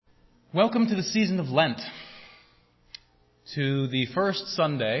Welcome to the season of Lent, to the first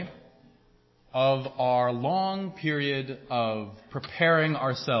Sunday of our long period of preparing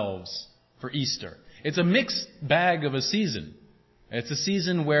ourselves for Easter. It's a mixed bag of a season. It's a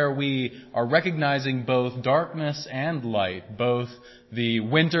season where we are recognizing both darkness and light, both the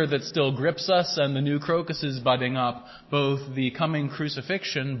winter that still grips us and the new crocuses budding up, both the coming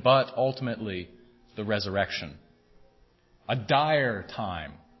crucifixion, but ultimately the resurrection. A dire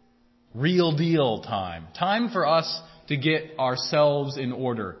time. Real deal time. Time for us to get ourselves in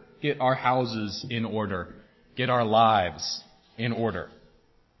order, get our houses in order, get our lives in order.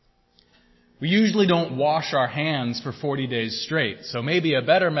 We usually don't wash our hands for 40 days straight, so maybe a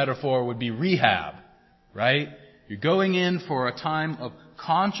better metaphor would be rehab, right? You're going in for a time of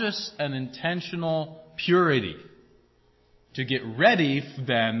conscious and intentional purity to get ready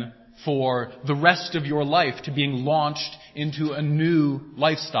then for the rest of your life, to being launched into a new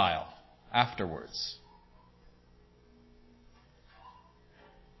lifestyle afterwards.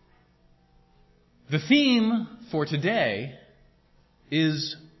 The theme for today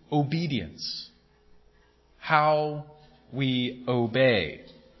is obedience. How we obey.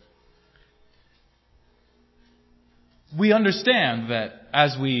 We understand that,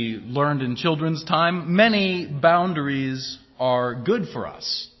 as we learned in children's time, many boundaries are good for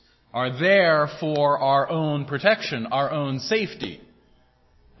us, are there for our own protection, our own safety.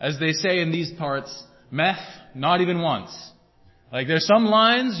 As they say in these parts, meth, not even once. Like, there's some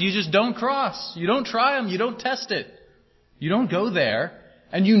lines you just don't cross. You don't try them. You don't test it. You don't go there.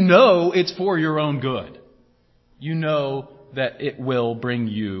 And you know it's for your own good. You know that it will bring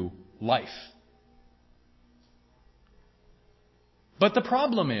you life. But the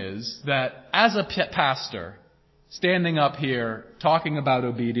problem is that as a pastor, standing up here talking about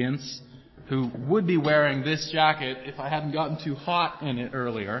obedience, who would be wearing this jacket if I hadn't gotten too hot in it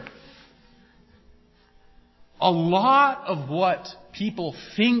earlier, a lot of what people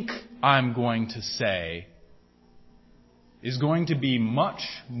think I'm going to say is going to be much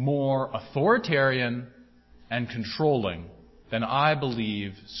more authoritarian and controlling than I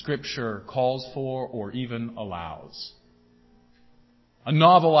believe Scripture calls for or even allows. A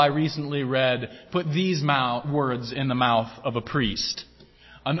novel I recently read put these words in the mouth of a priest.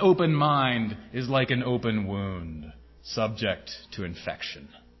 An open mind is like an open wound, subject to infection.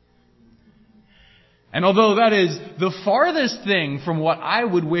 And although that is the farthest thing from what I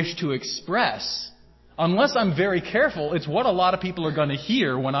would wish to express, unless I'm very careful, it's what a lot of people are going to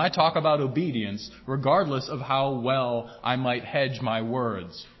hear when I talk about obedience, regardless of how well I might hedge my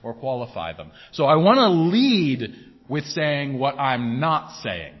words or qualify them. So I want to lead with saying what I'm not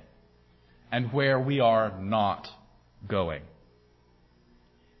saying and where we are not going.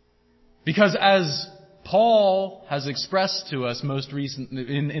 Because as Paul has expressed to us most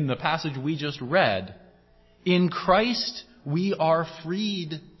recently in the passage we just read, in Christ we are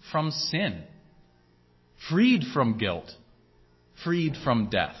freed from sin, freed from guilt, freed from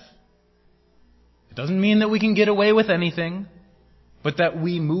death. It doesn't mean that we can get away with anything, but that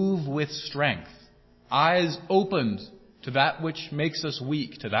we move with strength, eyes opened to that which makes us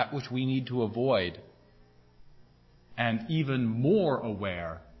weak, to that which we need to avoid, and even more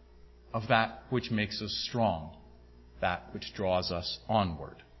aware of that which makes us strong, that which draws us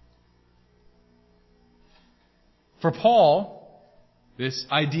onward. For Paul, this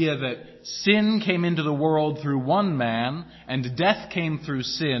idea that sin came into the world through one man, and death came through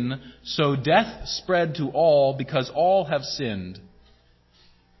sin, so death spread to all because all have sinned,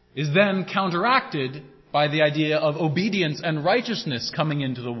 is then counteracted by the idea of obedience and righteousness coming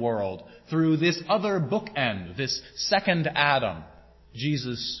into the world through this other bookend, this second Adam,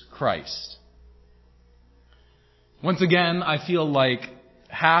 Jesus Christ. Once again, I feel like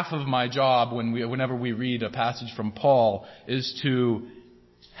half of my job whenever we read a passage from Paul is to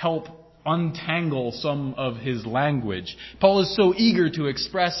help untangle some of his language. Paul is so eager to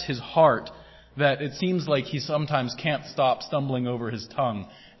express his heart that it seems like he sometimes can't stop stumbling over his tongue,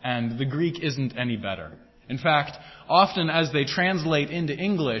 and the Greek isn't any better. In fact, often as they translate into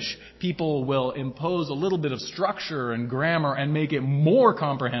English, people will impose a little bit of structure and grammar and make it more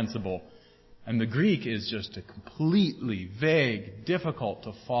comprehensible. And the Greek is just a completely vague, difficult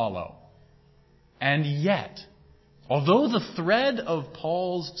to follow. And yet, although the thread of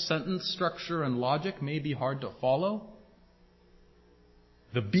Paul's sentence structure and logic may be hard to follow,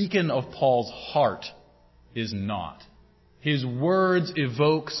 the beacon of Paul's heart is not. His words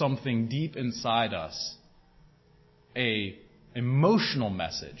evoke something deep inside us, an emotional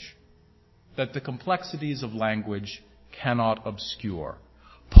message that the complexities of language cannot obscure.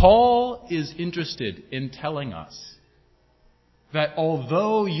 Paul is interested in telling us that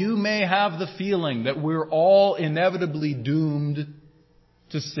although you may have the feeling that we're all inevitably doomed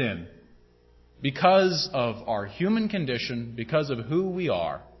to sin because of our human condition, because of who we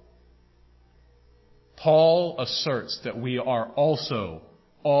are, Paul asserts that we are also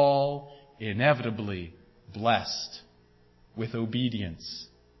all inevitably blessed with obedience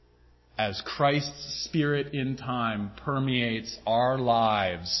as Christ's Spirit in time permeates our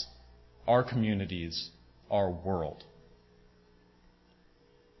lives, our communities, our world.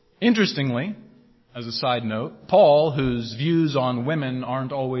 Interestingly, as a side note, Paul, whose views on women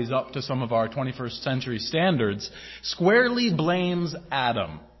aren't always up to some of our 21st century standards, squarely blames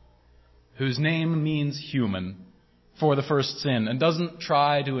Adam, whose name means human, for the first sin, and doesn't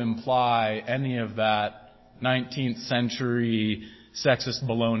try to imply any of that 19th century sexist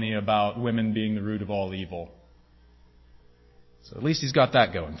baloney about women being the root of all evil. So at least he's got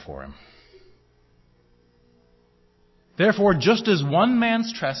that going for him. Therefore, just as one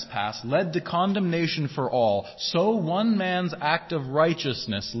man's trespass led to condemnation for all, so one man's act of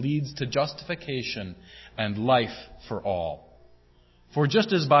righteousness leads to justification and life for all. For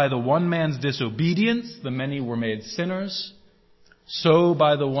just as by the one man's disobedience the many were made sinners, so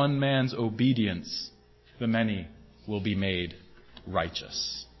by the one man's obedience the many will be made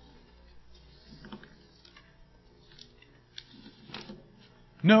righteous.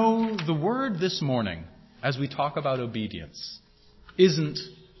 No, the word this morning, as we talk about obedience, isn't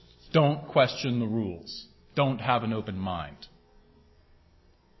don't question the rules, don't have an open mind.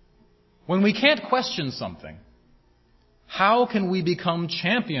 When we can't question something, how can we become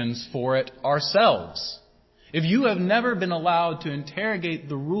champions for it ourselves? If you have never been allowed to interrogate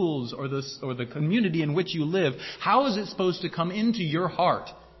the rules or the community in which you live, how is it supposed to come into your heart,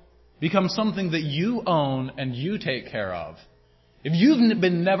 become something that you own and you take care of? If you've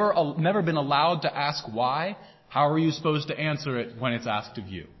never been allowed to ask why, how are you supposed to answer it when it's asked of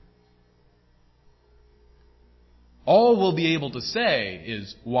you? All we'll be able to say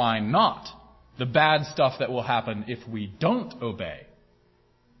is, why not? The bad stuff that will happen if we don't obey.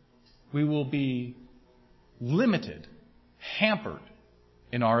 We will be limited, hampered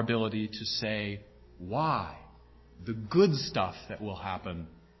in our ability to say why. The good stuff that will happen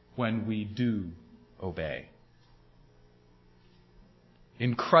when we do obey.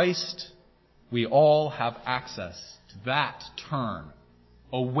 In Christ, we all have access to that turn,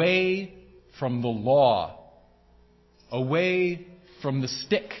 away from the law, away from the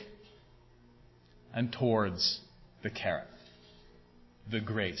stick, and towards the carrot, the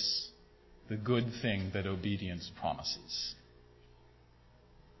grace, the good thing that obedience promises.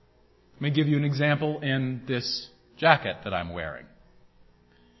 Let me give you an example in this jacket that I'm wearing.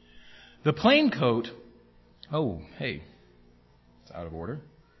 The plain coat, it's out of order.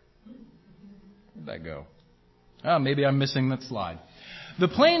 Where'd that go? Maybe I'm missing that slide. The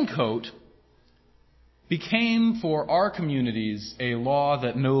plain coat became for our communities a law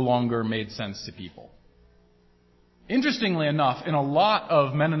that no longer made sense to people. Interestingly enough, in a lot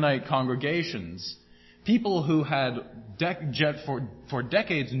of Mennonite congregations, people who had for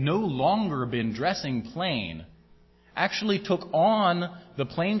decades no longer been dressing plain actually took on the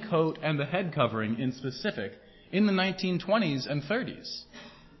plain coat and the head covering in specific in the 1920s and 30s.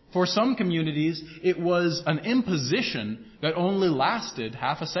 For some communities, it was an imposition that only lasted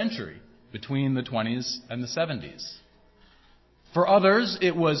half a century between the 20s and the 70s. For others,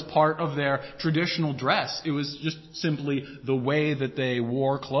 it was part of their traditional dress. It was just simply the way that they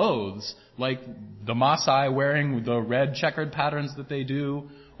wore clothes, like the Maasai wearing the red checkered patterns that they do,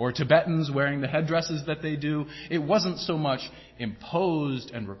 or Tibetans wearing the headdresses that they do. It wasn't so much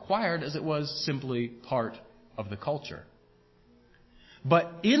imposed and required as it was simply part of the culture.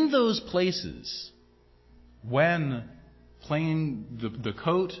 But in those places, when the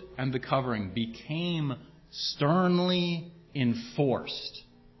coat and the covering became sternly enforced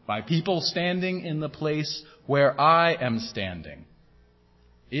by people standing in the place where I am standing,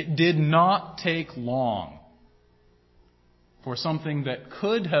 it did not take long for something that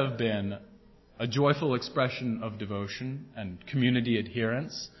could have been a joyful expression of devotion and community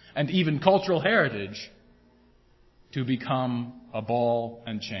adherence and even cultural heritage to become a ball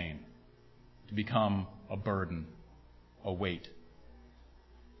and chain, to become a burden, a weight.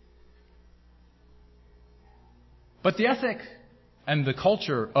 But the ethic and the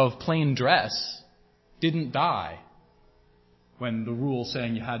culture of plain dress didn't die when the rule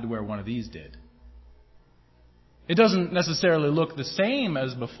saying you had to wear one of these did. It doesn't necessarily look the same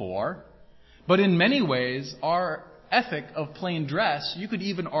as before, but in many ways our ethic of plain dress, you could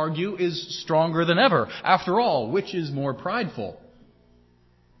even argue, is stronger than ever. After all, which is more prideful?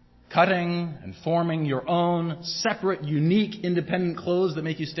 cutting and forming your own separate, unique, independent clothes that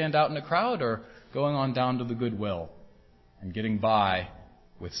make you stand out in a crowd, or going on down to the Goodwill and getting by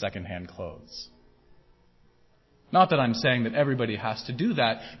with secondhand clothes? Not that I'm saying that everybody has to do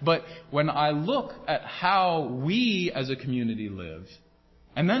that, but when I look at how we as a community live,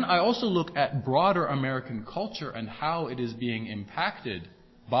 and then I also look at broader American culture and how it is being impacted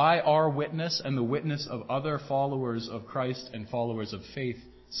by our witness and the witness of other followers of Christ and followers of faith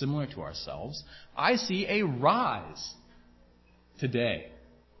similar to ourselves, I see a rise today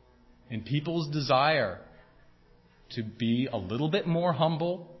in people's desire to be a little bit more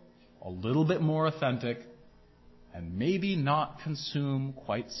humble, a little bit more authentic, and maybe not consume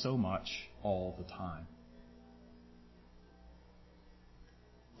quite so much all the time.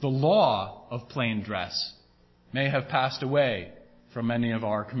 The law of plain dress may have passed away from many of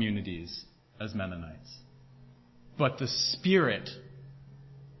our communities as Mennonites, but the spirit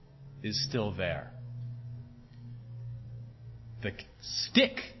is still there. The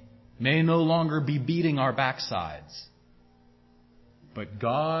stick may no longer be beating our backsides, but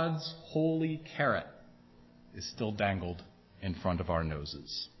God's holy carrot is still dangled in front of our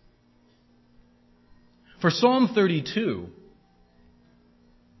noses. For Psalm 32,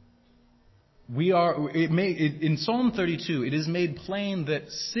 in Psalm 32, it is made plain that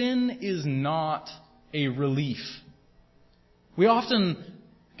sin is not a relief. We often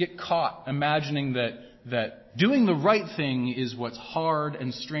get caught imagining that doing the right thing is what's hard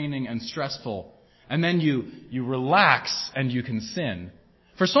and straining and stressful, and then you relax and you can sin.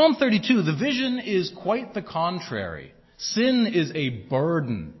 For Psalm 32, the vision is quite the contrary. Sin is a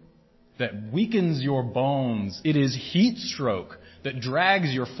burden that weakens your bones. It is heat stroke that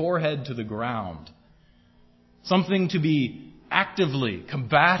drags your forehead to the ground. Something to be actively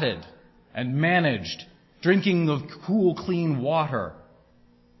combated and managed. Drinking of cool, clean water.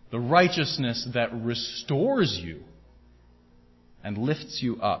 The righteousness that restores you and lifts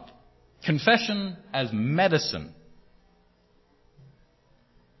you up. Confession as medicine.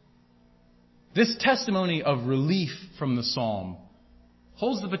 This testimony of relief from the psalm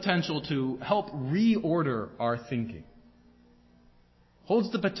holds the potential to help reorder our thinking.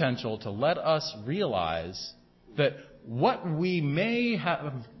 Holds the potential to let us realize that what we may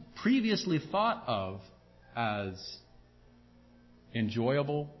have previously thought of as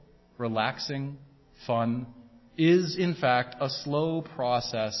enjoyable, relaxing, fun, is in fact a slow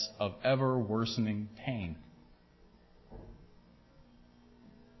process of ever worsening pain.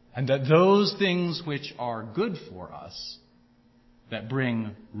 And that those things which are good for us, that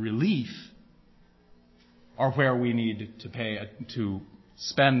bring relief, are where we need to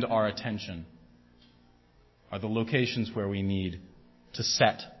spend our attention, are the locations where we need to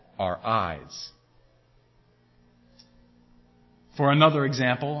set our eyes. For another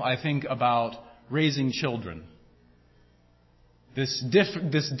example, I think about raising children. This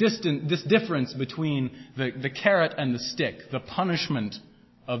difference between the carrot and the stick, the punishment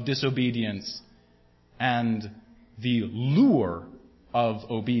of disobedience and the lure of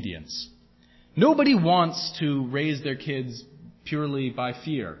obedience. Nobody wants to raise their kids purely by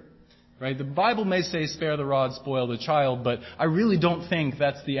fear, right? The Bible may say, spare the rod, spoil the child, but I really don't think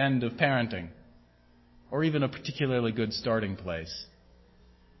that's the end of parenting, or even a particularly good starting place.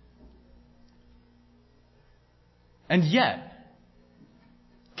 And yet,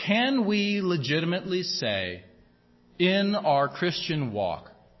 can we legitimately say in our Christian walk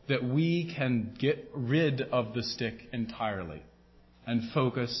that we can get rid of the stick entirely and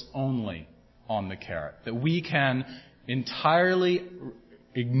focus only on the carrot? That we can entirely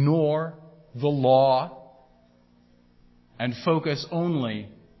ignore the law and focus only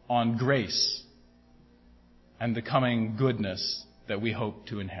on grace and the coming goodness that we hope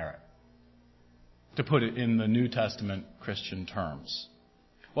to inherit? To put it in the New Testament Christian terms.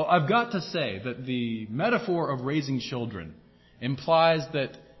 Well, I've got to say that the metaphor of raising children implies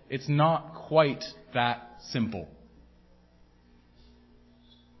that it's not quite that simple.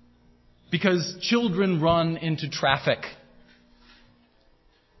 Because children run into traffic.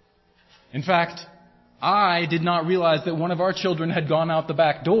 In fact, I did not realize that one of our children had gone out the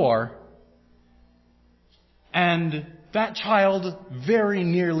back door, and that child very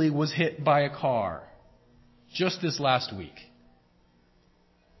nearly was hit by a car just this last week.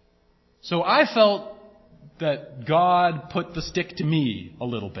 So I felt that God put the stick to me a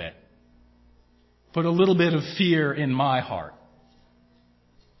little bit. Put a little bit of fear in my heart.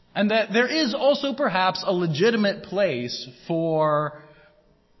 And that there is also perhaps a legitimate place for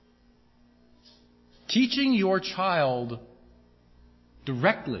teaching your child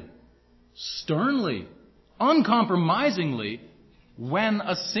directly, sternly, uncompromisingly, when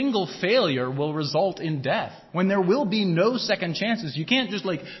a single failure will result in death, when there will be no second chances. You can't just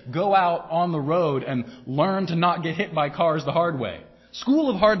go out on the road and learn to not get hit by cars the hard way. School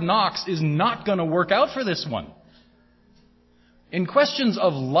of Hard Knocks is not going to work out for this one. In questions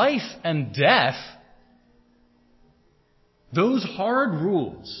of life and death, those hard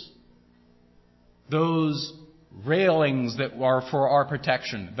rules, those railings that are for our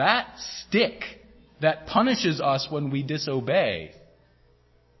protection, that stick that punishes us when we disobey,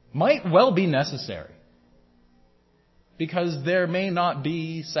 might well be necessary, because there may not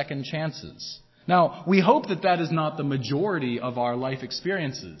be second chances. Now, we hope that that is not the majority of our life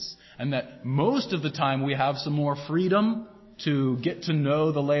experiences, and that most of the time we have some more freedom to get to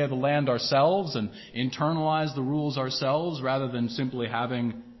know the lay of the land ourselves and internalize the rules ourselves, rather than simply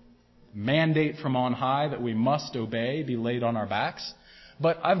having mandate from on high that we must obey be laid on our backs.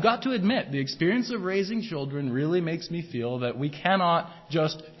 But I've got to admit, the experience of raising children really makes me feel that we cannot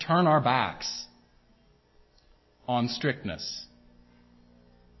just turn our backs on strictness.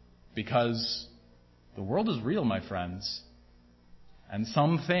 Because the world is real, my friends. And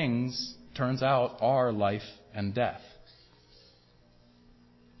some things, turns out, are life and death.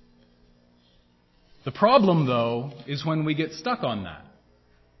 The problem, though, is when we get stuck on that.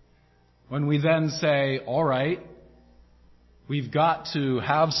 When we then say, all right, we've got to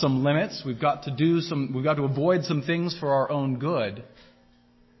have some limits, we've got to avoid some things for our own good.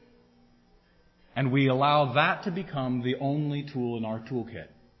 And we allow that to become the only tool in our toolkit.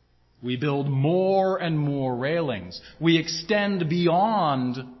 We build more and more railings. We extend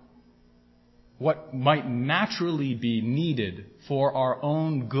beyond what might naturally be needed for our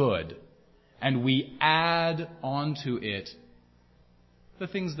own good. And we add onto it the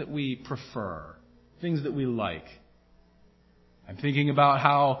things that we prefer, things that we like. I'm thinking about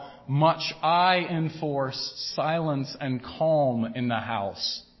how much I enforce silence and calm in the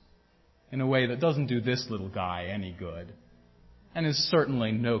house in a way that doesn't do this little guy any good, and is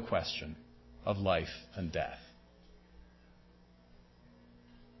certainly no question of life and death.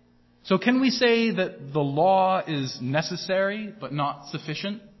 So can we say that the law is necessary but not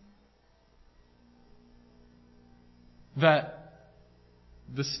sufficient? That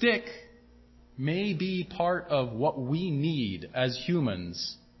the stick may be part of what we need as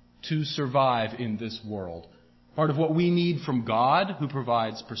humans to survive in this world. Part of what we need from God, who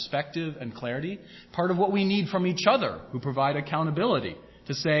provides perspective and clarity. Part of what we need from each other, who provide accountability.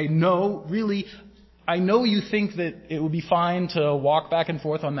 To say, no, really, I know you think that it would be fine to walk back and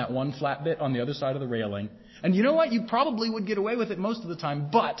forth on that one flat bit on the other side of the railing. And you know what? You probably would get away with it most of the time,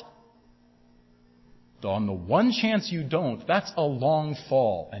 but on the one chance you don't, that's a long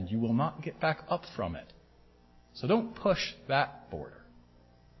fall, and you will not get back up from it. So don't push that border.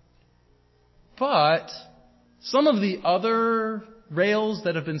 But some of the other rails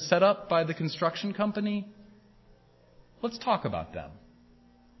that have been set up by the construction company, let's talk about them.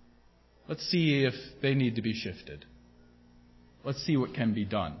 Let's see if they need to be shifted. Let's see what can be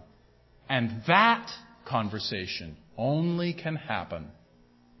done. And that conversation only can happen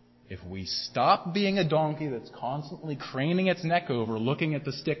if we stop being a donkey that's constantly craning its neck over, looking at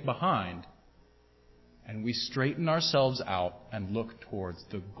the stick behind, and we straighten ourselves out and look towards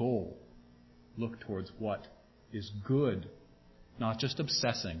the goal. Look towards what is good, not just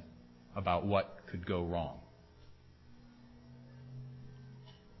obsessing about what could go wrong.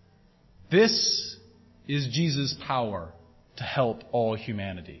 This is Jesus' power to help all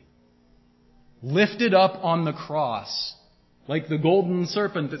humanity. Lifted up on the cross, like the golden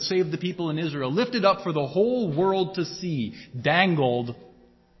serpent that saved the people in Israel, lifted up for the whole world to see, dangled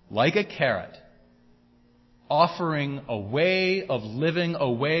like a carrot, offering a way of living, a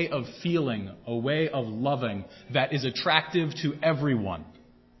way of feeling, a way of loving that is attractive to everyone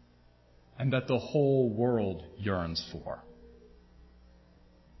and that the whole world yearns for.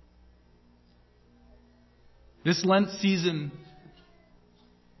 This Lent season,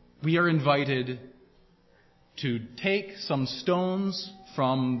 we are invited to take some stones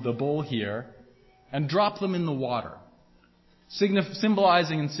from the bowl here and drop them in the water,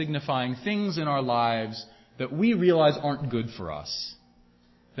 symbolizing and signifying things in our lives that we realize aren't good for us,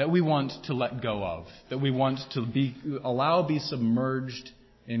 that we want to let go of, that we want to be submerged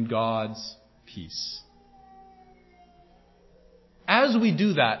in God's peace. As we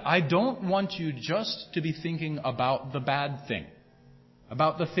do that, I don't want you just to be thinking about the bad thing,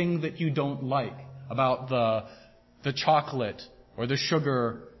 about the thing that you don't like, about the chocolate or the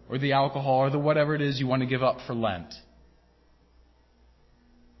sugar or the alcohol or the whatever it is you want to give up for Lent.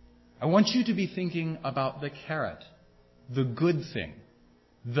 I want you to be thinking about the carrot, the good thing,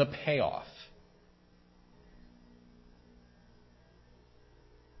 the payoff.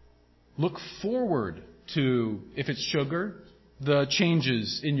 Look forward to, if it's sugar, the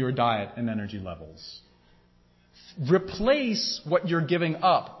changes in your diet and energy levels. Replace what you're giving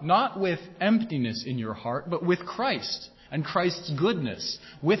up, not with emptiness in your heart, but with Christ and Christ's goodness,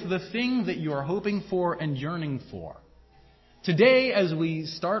 with the thing that you are hoping for and yearning for. Today, as we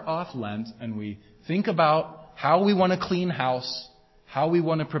start off Lent and we think about how we want to clean house, how we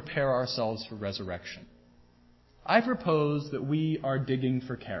want to prepare ourselves for resurrection, I propose that we are digging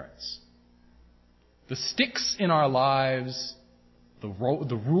for carrots. The sticks in our lives, the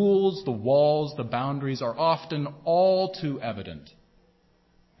rules, the walls, the boundaries are often all too evident.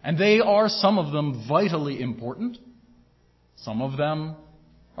 And they are, some of them, vitally important. Some of them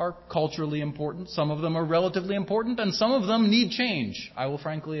are culturally important. Some of them are relatively important. And some of them need change, I will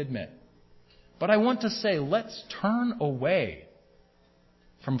frankly admit. But I want to say, let's turn away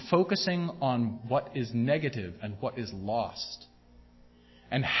from focusing on what is negative and what is lost,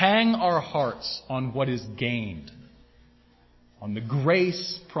 and hang our hearts on what is gained, on the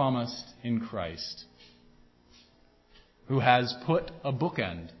grace promised in Christ, who has put a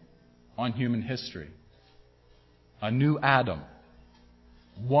bookend on human history. A new Adam,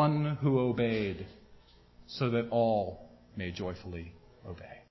 one who obeyed so that all may joyfully obey.